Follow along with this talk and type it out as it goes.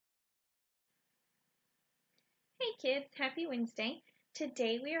kids, happy Wednesday.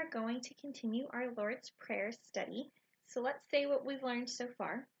 Today we are going to continue our Lord's Prayer study. So let's say what we've learned so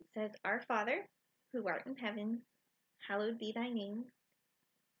far. It says, Our Father, who art in heaven, hallowed be thy name.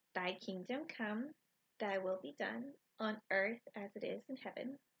 Thy kingdom come, thy will be done, on earth as it is in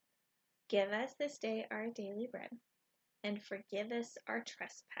heaven. Give us this day our daily bread, and forgive us our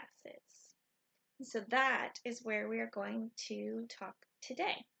trespasses. So that is where we are going to talk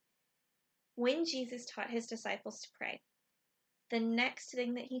today. When Jesus taught his disciples to pray, the next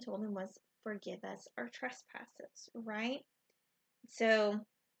thing that he told them was, forgive us our trespasses, right? So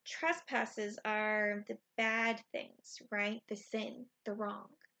trespasses are the bad things, right? The sin, the wrong,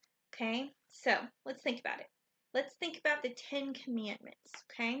 okay? So let's think about it. Let's think about the 10 Commandments,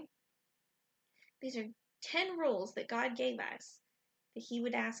 okay? These are 10 rules that God gave us that he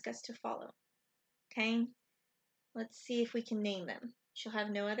would ask us to follow, okay? Let's see if we can name them. You shall have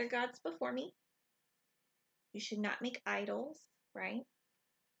no other gods before me. You should not make idols, right?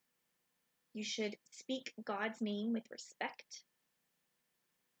 You should speak God's name with respect.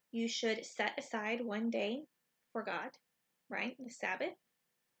 You should set aside one day for God, right? The Sabbath.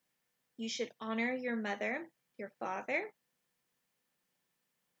 You should honor your mother, your father.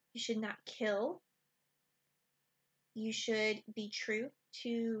 You should not kill. You should be true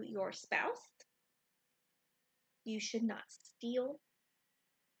to your spouse. You should not steal.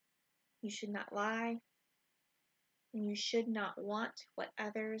 You should not lie. And you should not want what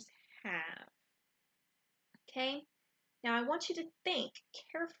others have. Okay? Now I want you to think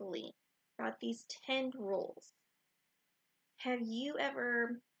carefully about these 10 rules. Have you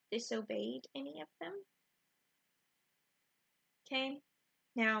ever disobeyed any of them? Okay?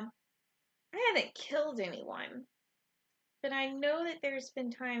 Now, I haven't killed anyone, but I know that there's been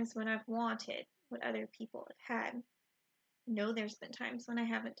times when I've wanted what other people have had. I know there's been times when I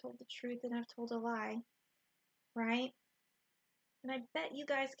haven't told the truth and I've told a lie, right? And I bet you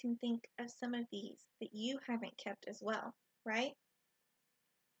guys can think of some of these that you haven't kept as well, right?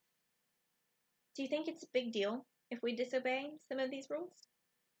 Do you think it's a big deal if we disobey some of these rules?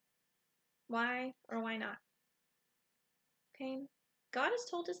 Why or why not? Okay? God has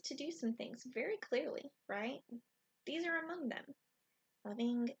told us to do some things very clearly, right? These are among them.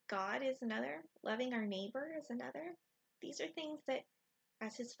 Loving God is another. Loving our neighbor is another. These are things that,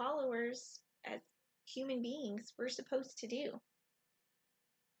 as his followers, as human beings, we're supposed to do.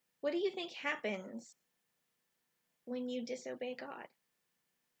 What do you think happens when you disobey God?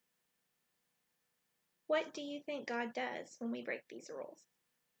 What do you think God does when we break these rules?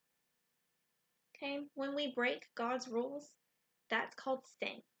 Okay, when we break God's rules, that's called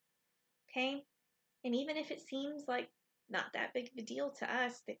sin. Okay, and even if it seems like not that big of a deal to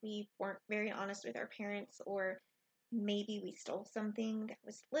us that we weren't very honest with our parents, or maybe we stole something that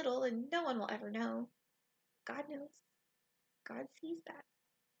was little and no one will ever know, God knows. God sees that,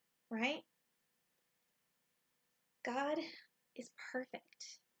 right? God is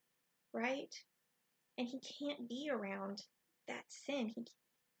perfect, right? And he can't be around that sin.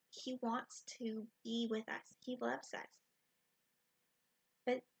 He wants to be with us. He loves us.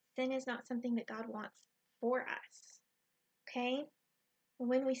 But sin is not something that God wants for us. Okay?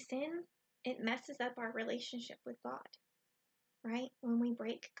 When we sin, it messes up our relationship with God. Right? When we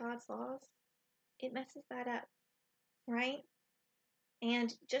break God's laws, it messes that up. Right?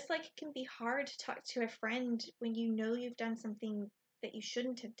 And just like it can be hard to talk to a friend when you know you've done something that you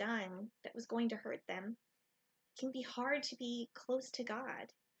shouldn't have done that was going to hurt them, it can be hard to be close to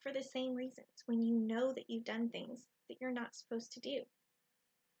God for the same reasons when you know that you've done things that you're not supposed to do.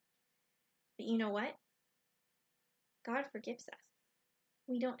 But you know what? God forgives us.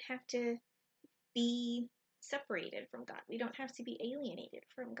 We don't have to be separated from God. We don't have to be alienated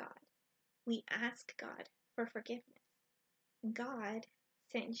from God. We ask God for forgiveness. And God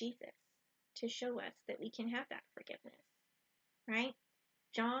sent Jesus to show us that we can have that forgiveness. Right?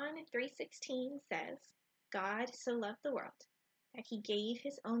 John 3:16 says, God so loved the world that he gave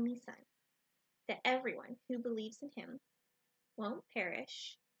his only Son, that everyone who believes in him won't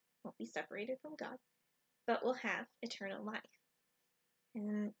perish, won't be separated from God, but will have eternal life.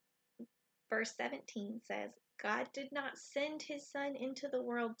 And verse 17 says, God did not send his Son into the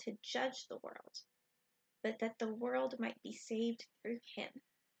world to judge the world, but that the world might be saved through him.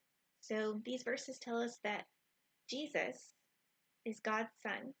 So these verses tell us that Jesus is God's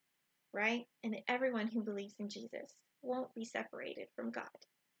Son, right? And that everyone who believes in Jesus won't be separated from God,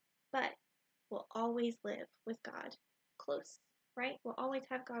 but will always live with God close, right? We'll always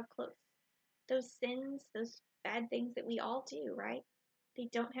have God close. Those sins, those bad things that we all do, right? They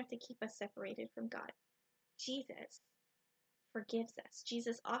don't have to keep us separated from God. Jesus forgives us.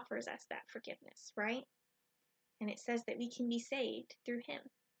 Jesus offers us that forgiveness, right? And it says that we can be saved through him.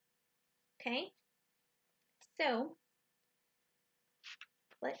 Okay? So,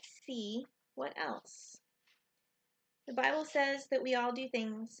 let's see what else. The Bible says that we all do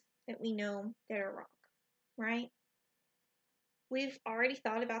things that we know that are wrong, right? We've already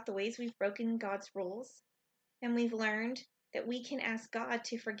thought about the ways we've broken God's rules, and we've learned that we can ask God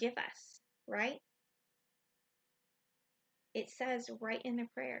to forgive us, right? It says right in the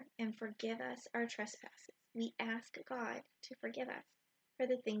prayer, and forgive us our trespasses. We ask God to forgive us for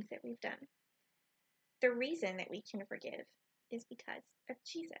the things that we've done. The reason that we can forgive is because of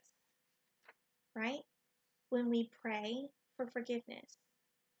Jesus, right? When we pray for forgiveness,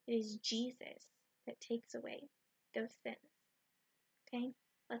 it is Jesus that takes away those sins. Okay,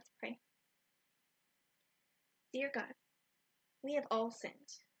 let's pray. Dear God, we have all sinned,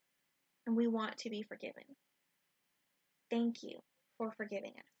 and we want to be forgiven. Thank you for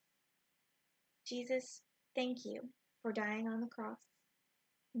forgiving us. Jesus, thank you for dying on the cross,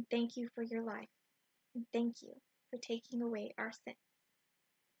 and thank you for your life, and thank you for taking away our sins.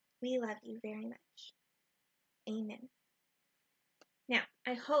 We love you very much. Amen. Now,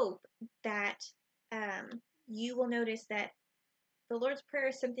 I hope that you will notice that the Lord's Prayer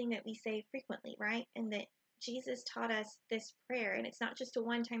is something that we say frequently, right? And that Jesus taught us this prayer, and it's not just a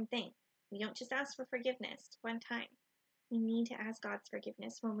one-time thing. We don't just ask for forgiveness one time. We need to ask God's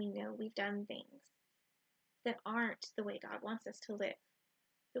forgiveness when we know we've done things that aren't the way God wants us to live.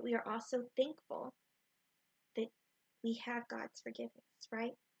 But we are also thankful that we have God's forgiveness,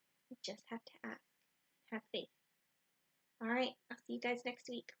 right? We just have to ask. Have faith. All right, I'll see you guys next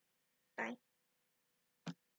week. Bye.